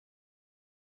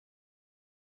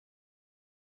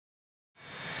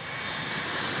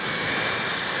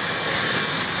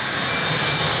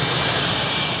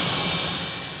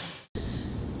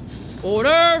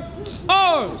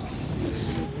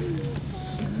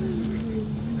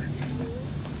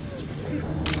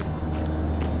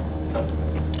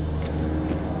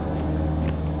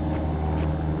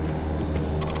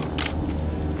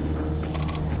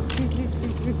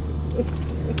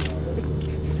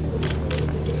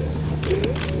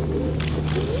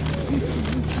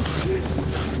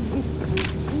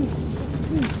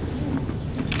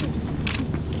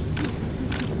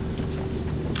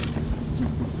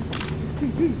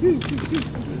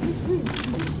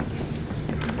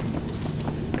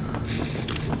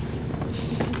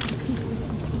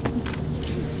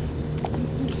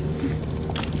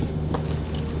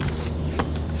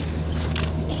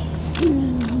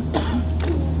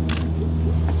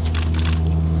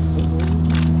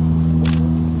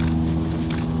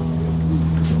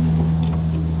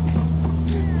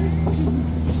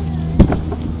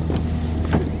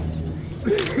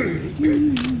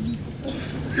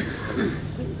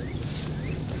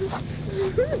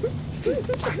Oh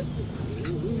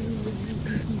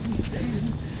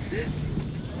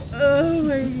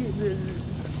my goodness.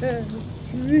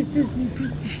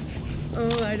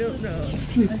 Oh, I don't know.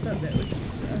 I thought that was...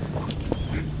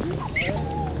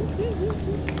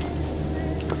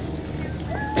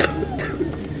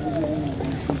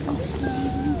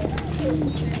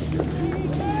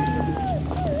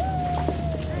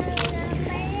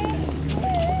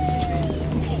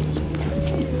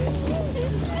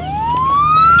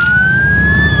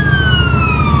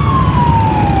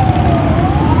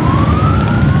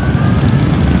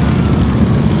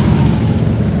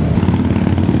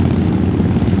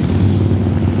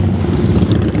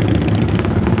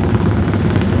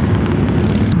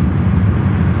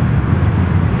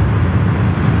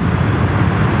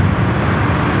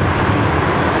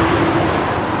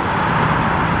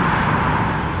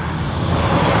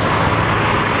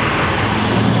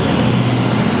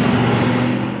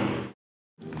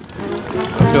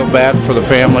 I feel bad for the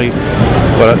family,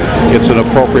 but it's an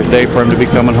appropriate day for him to be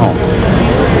coming home.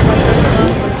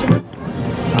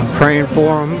 I'm praying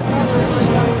for him.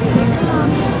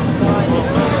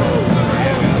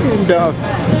 And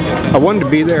I wanted to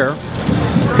be there.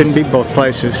 Couldn't be both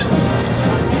places.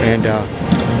 And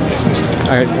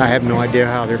I have no idea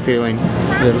how they're feeling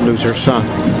to lose their son.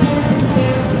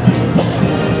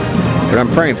 But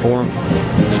I'm praying for him.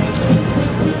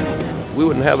 We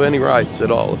wouldn't have any rights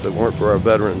at all if it weren't for our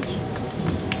veterans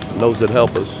and those that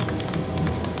help us.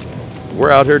 We're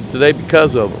out here today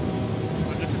because of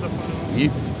them.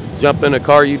 You jump in a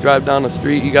car, you drive down the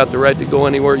street, you got the right to go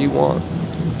anywhere you want.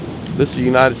 This is the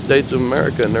United States of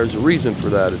America, and there's a reason for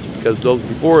that. It's because those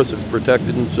before us have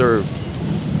protected and served.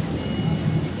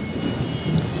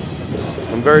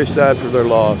 I'm very sad for their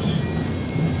loss.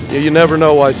 You never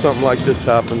know why something like this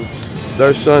happens.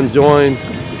 Their son joined.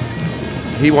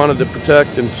 He wanted to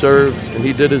protect and serve, and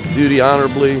he did his duty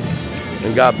honorably,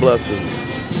 and God bless him.